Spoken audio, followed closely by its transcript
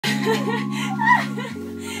Oh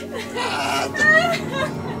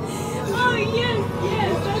yes,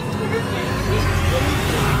 that's perfect.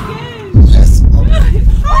 Yes.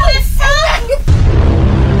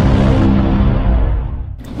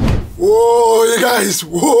 Whoa, you guys,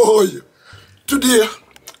 whoa. Today,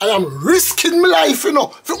 I am risking my life, you know,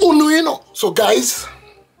 for Unu, you know. So guys,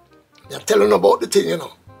 I'm telling about the thing, you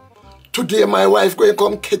know. Today, my wife going to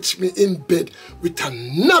come catch me in bed with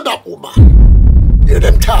another woman. Hear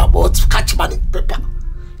them talk about Scotch bonnet pepper.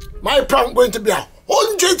 My prank going to be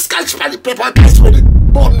 100 Scotch bonnet pepper. Guys, when it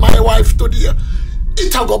burn my wife today,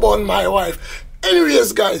 it will go burn my wife.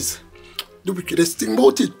 Anyways, guys, the wickedest thing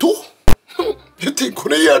about it too, you think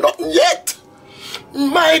you hear nothing yet?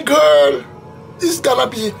 My girl is gonna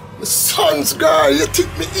be my son's girl. You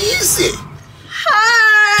think me easy?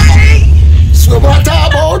 Hi! So what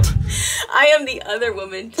about? I am the other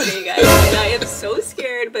woman today, guys, and I am so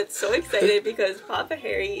scared but so excited because Papa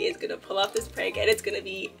Harry is gonna pull off this prank and it's gonna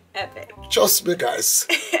be epic. Trust me, guys.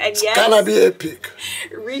 And it's yes, gonna be epic.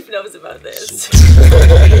 Reef knows about this.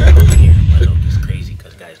 It's crazy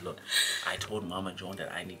because, guys, look, I told Mama Joan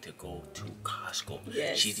that I need to go to Costco.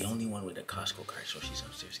 Yes. She's the only one with a Costco card, so she's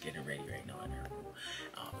upstairs getting ready right now in her room.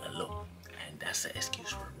 And look, and that's the excuse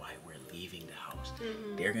for why we're leaving the house.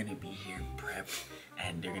 They're gonna be here prepped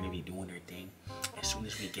and they're gonna be doing their thing. As soon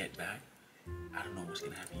as we get back, I don't know what's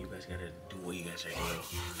gonna happen. You guys gotta do what you guys are doing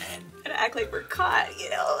and act like we're caught, you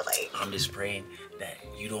know, like. I'm just praying that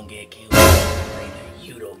you don't get killed. I'm praying that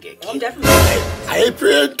you don't get killed. I'm definitely. I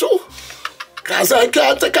pray too. Because I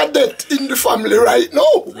can't take a death in the family right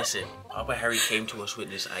now. Listen, Papa Harry came to us with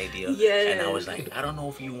this idea, yes. and I was like, I don't know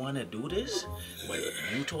if you want to do this, but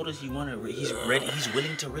you told us you want to. He's ready. He's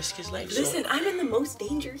willing to risk his life. Listen, I'm in the most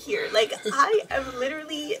danger here. Like, I am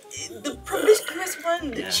literally the promiscuous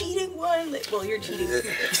one, the cheating one. Like, well, you're cheating too,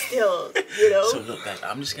 but still, you know. So look, guys,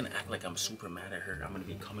 I'm just gonna act like I'm super mad at her. I'm gonna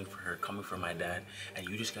be coming for her, coming for my dad, and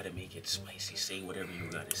you just gotta make it spicy. Say whatever you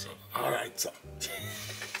gotta say. All right, so.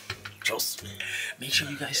 Trust me. Make sure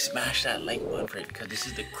you guys smash that like button for it because this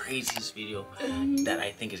is the craziest video that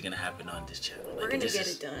I think is gonna happen on this channel. Like, we're gonna get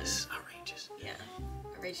it done. This is outrageous. Yeah.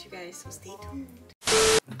 Alright, you guys, so stay tuned.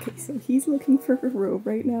 Okay, so he's looking for a robe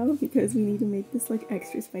right now because we need to make this like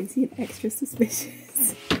extra spicy and extra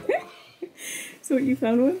suspicious. So you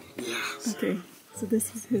found one? Yes. Okay, so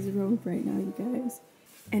this is his robe right now, you guys.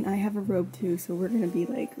 And I have a robe too, so we're gonna be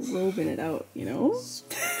like robing it out, you know?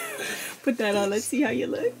 Put that on, let's see how you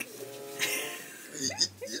look.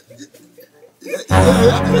 It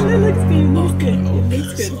looks good, it looks good, it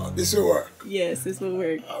looks good. So this will work. Yes, this will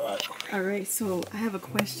work. Alright. Alright, so I have a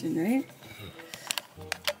question, right?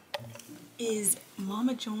 Is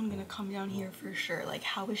Mama Joan gonna come down here for sure? Like,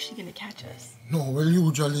 how is she gonna catch us? No, well,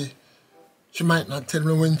 usually she might not tell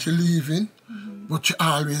me when she leaving, but she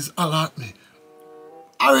always alert me.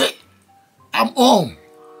 Alright, I'm home.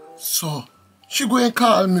 So she go and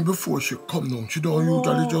call me before she come down. She don't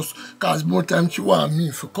usually just, cause more time she want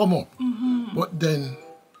me to come up. But then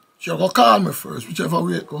she go call me first, whichever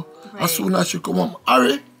way it go. Right. As soon as she come up,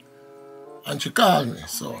 hurry, and she call me.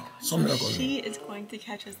 So she is going to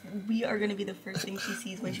catch us. We are going to be the first thing she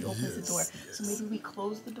sees when she opens the door. So maybe we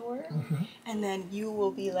close the door, and then you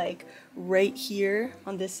will be like right here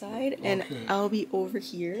on this side, and I'll be over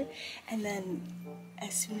here, and then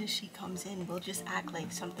as soon as she comes in, we'll just act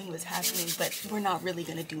like something was happening, but we're not really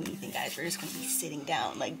going to do anything, guys. We're just going to be sitting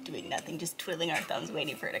down, like doing nothing, just twiddling our thumbs,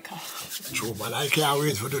 waiting for her to come. True, but I can't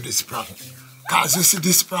wait to do this prank. Cause you see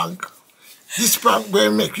this prank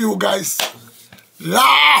will make you guys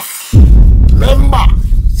laugh. Remember?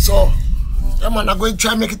 So, I'm going to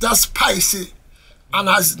try to make it as spicy and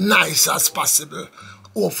as nice as possible.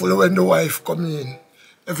 Hopefully when the wife come in,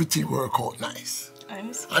 everything work out nice.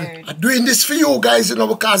 I'm scared. And I'm doing this for you guys, you know,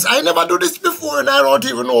 because I never do this before and I don't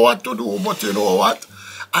even know what to do. But you know what?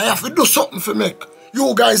 I have to do something to make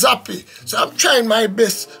you guys happy. So I'm trying my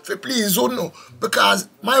best to please you know, because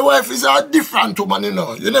my wife is a different woman, you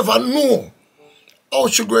know. You never know how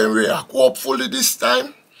she going to react. Hopefully this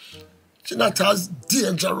time, she's not as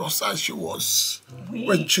dangerous as she was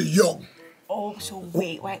when she young. Oh, so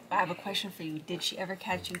wait, I have a question for you. Did she ever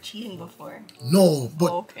catch you cheating before? No,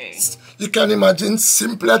 but okay. You can imagine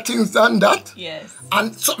simpler things than that. Yes.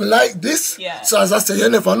 And something like this. Yeah. So as I say, you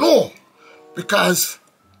never know. Because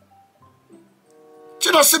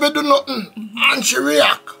she don't see me do nothing and she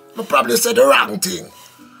react. I probably said the wrong thing.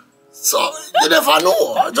 So you never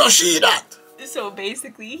know. Just see that. So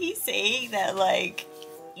basically he's saying that like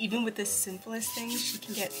even with the simplest things, she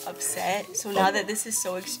can get upset. So now that this is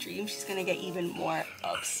so extreme, she's gonna get even more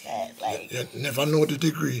upset. Like you never know the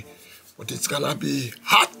degree, but it's gonna be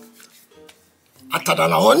hot. Hotter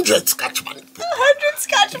than 100 Scotch bonnet pepper. 100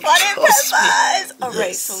 Scotch bonnet Trust me. peppers. All right,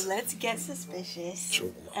 Yes. so let's get suspicious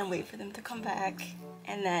True. and wait for them to come back,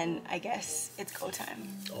 and then I guess it's go time.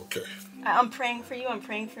 Okay. I'm praying for you. I'm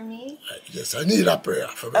praying for me. Yes, I need a prayer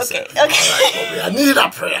for myself. Okay. All right, Bobby, I need a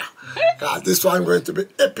prayer. Because this one going to be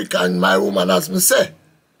epic, and my woman, as me say,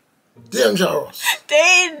 dangerous.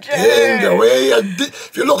 Danger. Danger.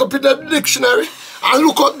 If you look up in the dictionary and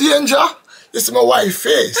look up danger, it's my wife's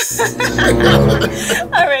face.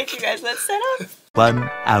 All right, you guys, let's set up. 1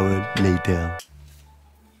 hour later.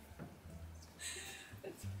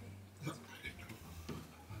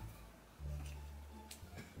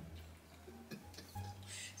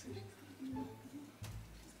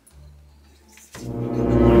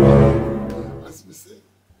 As me say,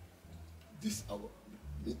 this hour,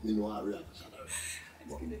 me know a reaction.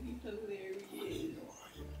 It's gonna be hilarious.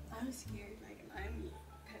 I'm scared, like I'm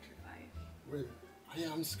petrified. Well,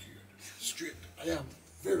 I am scared. Straight. I am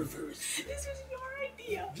very, very scared. This was your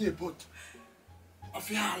idea. Yeah, but I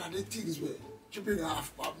feel all of the things where you bring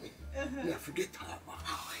half about me. I forget half about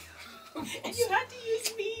me. And you had to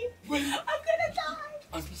use me. Well, I'm gonna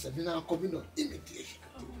die. as I said, I'm not coming on imitation.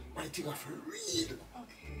 I think I feel real.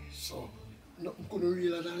 Okay. So, I'm not going to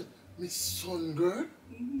realize that my son, girl.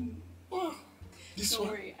 Oh, this Don't one.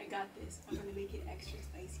 worry, I got this. I'm gonna make it extra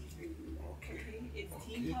spicy for you. Okay? It's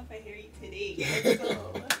Okay. Team Papa Harry today. Let's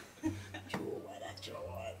go.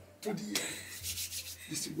 Today,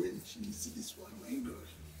 this is when she see this one, my girl.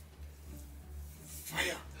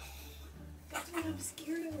 Fire. That's what I'm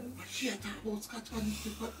scared of. But she had talk about Scotch bonnet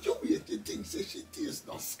pepper. You wait till things say she tastes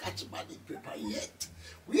no Scotch bonnet pepper yet.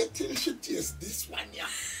 Wait till she tastes this one, yeah.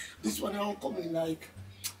 This one now coming like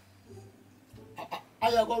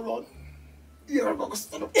I go run. Here I go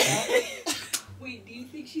stand up. Wait, do you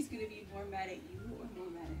think she's gonna be more mad at you or more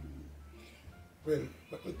mad at me?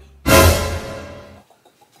 Well,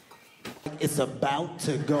 It's about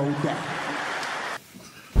to go down.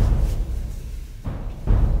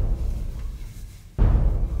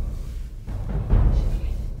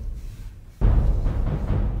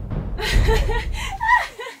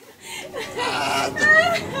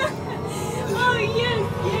 Oh yes,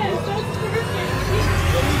 that's perfect.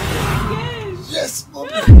 Yes. yes,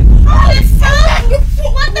 mommy. Holy fuck!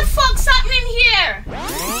 What the fuck's happening here?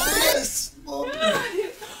 Yes, mommy.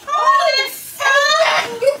 Holy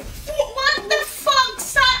fuck! What the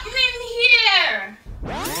fuck's happening here?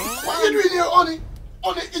 What are you doing here, honey?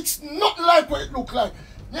 Honey, it's not like what it looked like.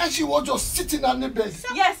 Yeah, she was just sitting on the bed.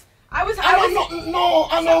 Yes, I was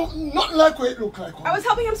Not like what it looked like. Honey. I was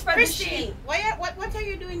helping him spread the Christine, sheet. what are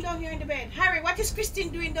you doing down here in the bed? Harry, what is Christine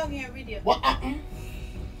doing down here with you? What happened?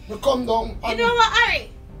 You come down You and know what, Harry?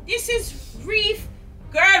 This is Reef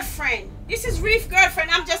girlfriend. This is Reef girlfriend.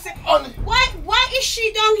 I'm just saying. honey. Why is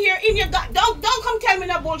she down here in your don't come tell me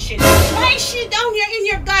no bullshit. Why is she down here in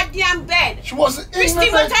your goddamn bed? She wasn't in Christine,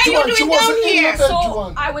 the bed, what are you Joan. doing She down wasn't in here? the bed, So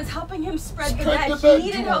Joan. I was helping him spread the Spread bed. the bed, He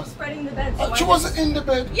needed Joan. help spreading the bed. So She I wasn't in the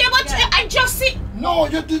bed. Yeah, but Yeah. I just see. No,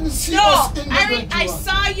 you didn't see No, us in the Harry, bed, I Joan.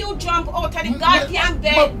 saw you jump out of the goddamn My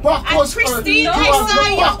bed. back And was Christine, hurting. I Joan, saw my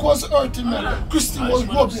you. back was hurting me. Christine was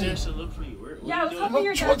went rubbing. upstairs to look for you. Yeah, I was helping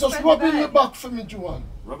your She dad was just spread the rubbing bed. the back for me, Joan.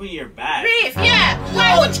 Rubbing your back. Reef, yeah.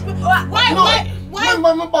 Why would you? Why?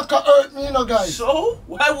 My back hurt me, you know, guys. So?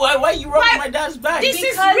 Why you rubbing Why- my dad's back? This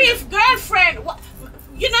is Because- Reef girlfriend.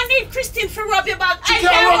 You don't need Christine for rub your back. I You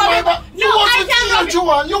can't can't rub my rub back. your. You No, I wasn't can't here, rub your.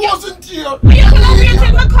 Joan. You wasn't here. Are you gonna wait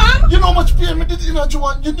till me come? You know how much pain me did, you know,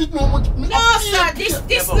 Joan. You didn't know how much. No, sir. This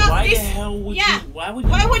Yeah, but not why this. the hell would yeah. you? Why would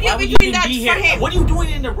you be even doing that be for here? him? What are you doing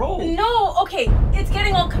in the road? No, okay, it's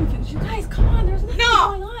getting all confused. You guys, come on, there's nothing No.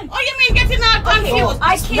 going on. Oh, you mean getting all confused?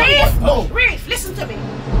 I can't. No. Reef, listen to me.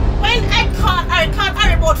 When I called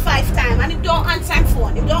Harry about 5 times and he don't answer his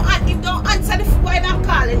phone. He don't answer the phone when I'm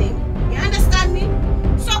calling him. You understand me?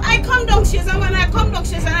 So I come downstairs, and when I come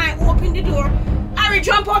downstairs and I open the door, Harry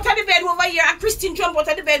jump out of the bed over here and Christine jump out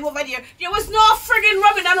of the bed over there. There was no friggin'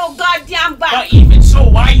 rubbing on no goddamn back. But even so,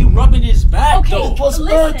 why are you rubbing his back Okay. though? It was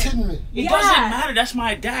Listen. hurting me. It Yeah. doesn't matter. That's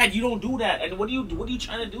my dad. You don't do that. And what are you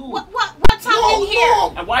trying to do? What's happening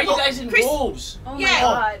here? And why are you guys in Chris- robes? Oh Yeah. my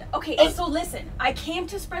god. Okay, so listen, I came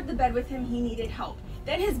to spread the bed with him. He needed help.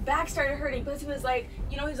 Then his back started hurting because he was like,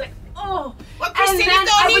 he was like, oh. What, Christine, And you then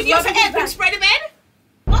don't I need was you to rubbing his help him back. spread the bed?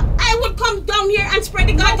 Well, I would come down here and spread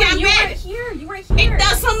the No, but goddamn you bed. weren't here. You weren't here. It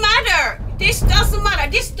doesn't matter. This doesn't matter.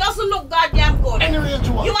 This doesn't look goddamn good. Anyway,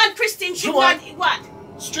 Joan. You and Christine should Joan. not what?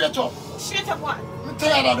 Straight up. Straight up what? I'm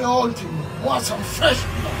tired of the whole thing. Want some fresh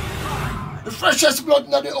blood. The freshest blood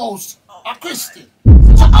in the house. A Christian.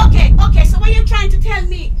 So, okay. So what you trying to tell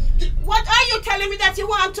me? What are you telling me that you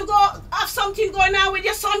want to go have something going on with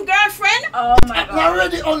your son girlfriend? Oh my God. Not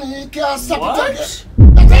ready, honey. You can't stop it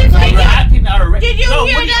again. Did you hear that? Did you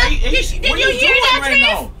hear that,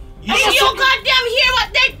 Reef? Did you goddamn hear what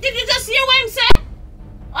they? Did you just hear what him said?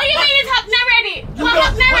 Oh, you mean it happened already? What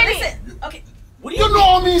happened already? Listen, okay. You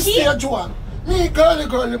know me, stay, Joan. Me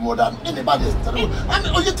girly more than anybody else. I mean,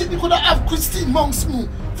 oh, you think you could have Christine amongst me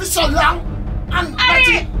for so long? And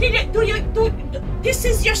this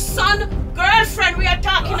is your son girlfriend we are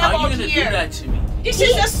talking about How you gonna here. do that to me? This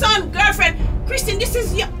is your son girlfriend. Christine, this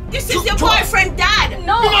is your boyfriend dad.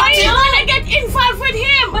 No, why you wanna get involved with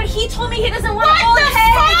him? But he told me he doesn't want to What own the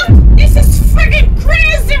head. fuck? This is friggin'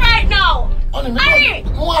 crazy right now. honey,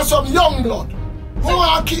 I want some young blood. I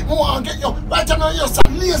want to get you. Right now you're so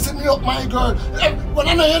lazy me up, my girl. When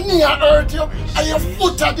I know your knee hurt you, and your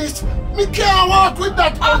foot at this, me can't walk with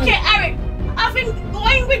that, honey. Okay, Eric. I've been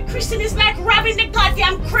going with Christine is like robbing the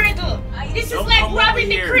goddamn cradle. This is like robbing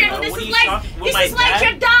the cradle. This is like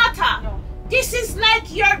your daughter. This is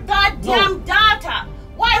like your goddamn daughter.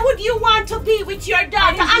 Why would you want to be with your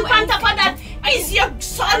daughter? And on top of that is your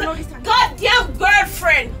son goddamn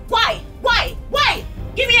girlfriend. Why?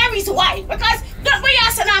 Give me a reason why. Because don't be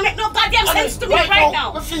asking now make no goddamn sense to me right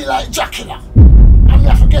now. I feel like Dracula. And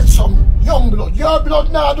I forget some young blood. Your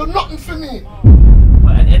blood now do nothing for me.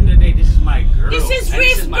 But at the end of the day, this is my girl. This is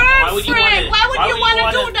Reef's girlfriend. Why would you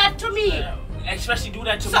want to do that to me? Especially do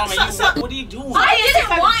that to mama. What are you doing? I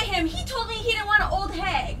didn't want him. He told me he didn't want an old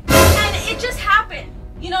hag. And it just happened,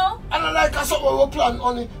 you know? And I like something we plan,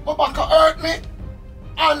 honey. My back hurt me.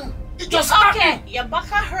 And it just happened. Your back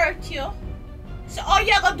hurt you. So all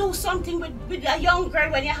you gonna do something with a young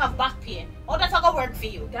girl when you have back pain? How that's gonna work for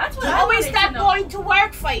you? That's what How is that going to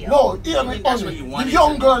work for you? No, hear me, honey. The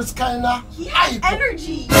young girls kinda hype.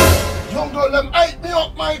 Energy. Young girl, them hype me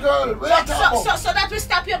up, my girl. What you talking about? So that will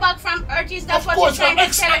stop your back from hurting? Is that Of what course, you're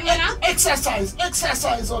trying to tell me now? exercise,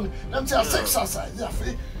 honey. Them say exercise, yeah,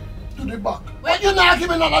 fi to the back. But you not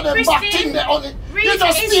giving none of them back thing there, honey. You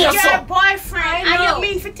just is stay your so. boyfriend, and you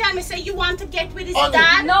mean for tell me say you want to get with his Honey.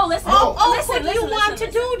 dad? No, listen. Could you want to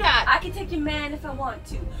do that? I can take your man if I want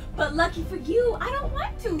to. But lucky for you, I don't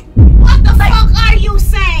want to. What the fuck are you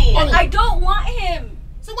saying? Honey. I don't want him.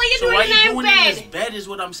 So what So you why doing you in doing bed? in this bed is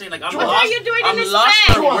what I'm saying. Like I'm What lost. are you doing in I'm this lost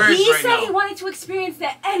bed? for words He right said now. he wanted to experience the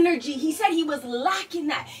energy. He said he was lacking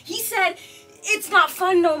that. He said it's not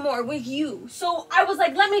fun no more with you. So I was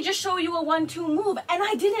like, let me just show you a 1-2 move. And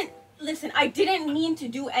I didn't, listen, I didn't mean to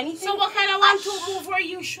do anything. So what kind of 1-2 move were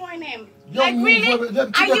you showing him? Young Like really? move, them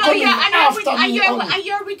Are two coming after me, honey.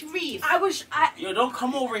 you're with Reef? Yo, don't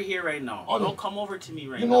come over here right now. Honey. Don't come over to me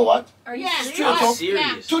right now. You know what? Are you Yeah, serious? Straight up. I'm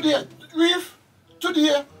serious. Today, Reef,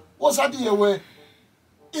 today was a day where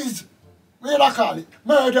what I call it,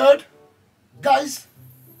 murdered. Guys,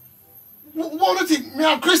 what do you think? Me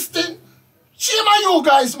and Christine? Shame on you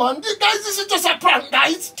guys, man. Guys, this is just a prank,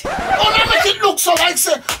 guys. Oh, I make it look so like,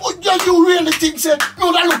 say, oh, yeah, you really think, say,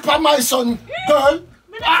 no, that look at my son, girl.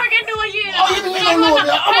 Me not forget know you. Oh, you mean you know me?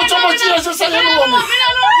 How much years you say you know me?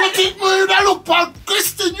 You think me that look at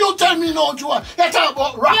Christine, you tell me no, Joan. You talk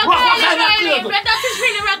about rock, what kind of cradle? That is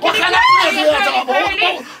really rock. What kind of cradle you talk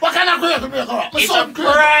about? What kind of cradle you talk about? My It's a son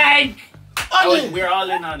cradle. prank. Honey. We're all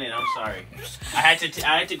in on it. I'm sorry. I had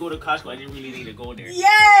to go to Costco. I didn't really need to go there.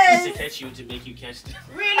 Yes! Just to catch you to make you catch them.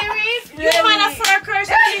 Really, Reef? You man a fur curse.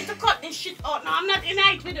 I need to cut this shit out. No, I'm not in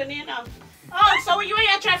it with you now. Oh, so you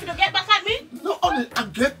ain't trying to get back at me? No, honey, I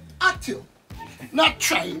get at you. Not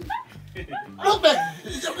trying. Look back.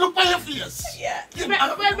 Look by your face. Yeah. Well, me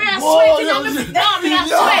a sweating on me. No, me a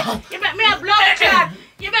sweat. You bet me a blood clot.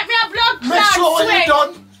 You bet me a blood clot. Make sure when sweat. you're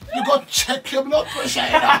done, you go check your blood pressure.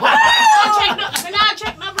 I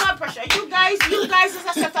check my blood pressure. You guys is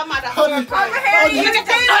a set of mother. Honey,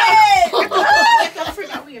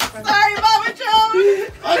 Sorry, Mama Jones.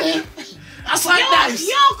 honey, that's like nice.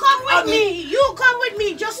 You come with me. You come with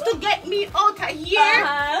me just to get me out of here.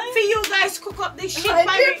 For you guys cook up this shit.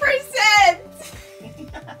 100%.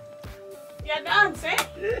 You're done,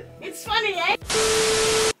 eh? It's funny, eh?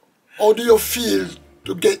 How do you feel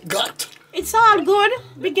to get got? It's all good.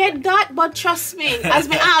 We get got, but trust me, as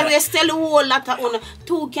me always tell the whole lot of una,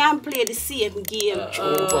 two can play the same game.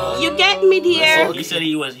 You get me there? He said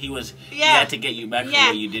he had to get you back for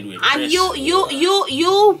what you did with and Chris.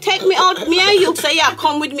 you take me out, me and you say, yeah,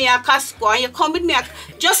 come with me at Costco, and you come with me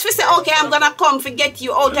just for say, okay, I'm gonna come for get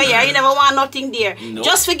you out of here. You never want nothing there. Nope.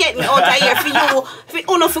 Just for get me out of here for you,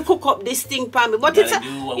 for to cook up this thing for me. But it's,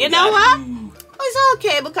 you know what? It's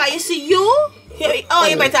okay, because you see,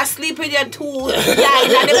 You better sleep with your two lying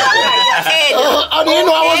at the back of your head. And you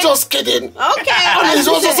know I was just kidding. Okay. And it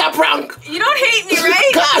was just a prank. You don't hate me,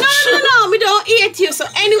 right? Gosh. No, we don't hate you. So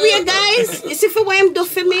anyway, guys, you see for what I'm doing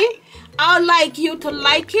for me, I'd like you to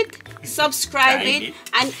like it, subscribe it,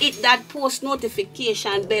 and hit that post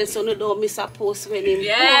notification bell so you don't miss a post when you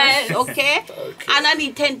post. Okay? And I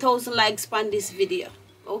need 10,000 likes on this video.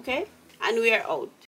 Okay? And we're out.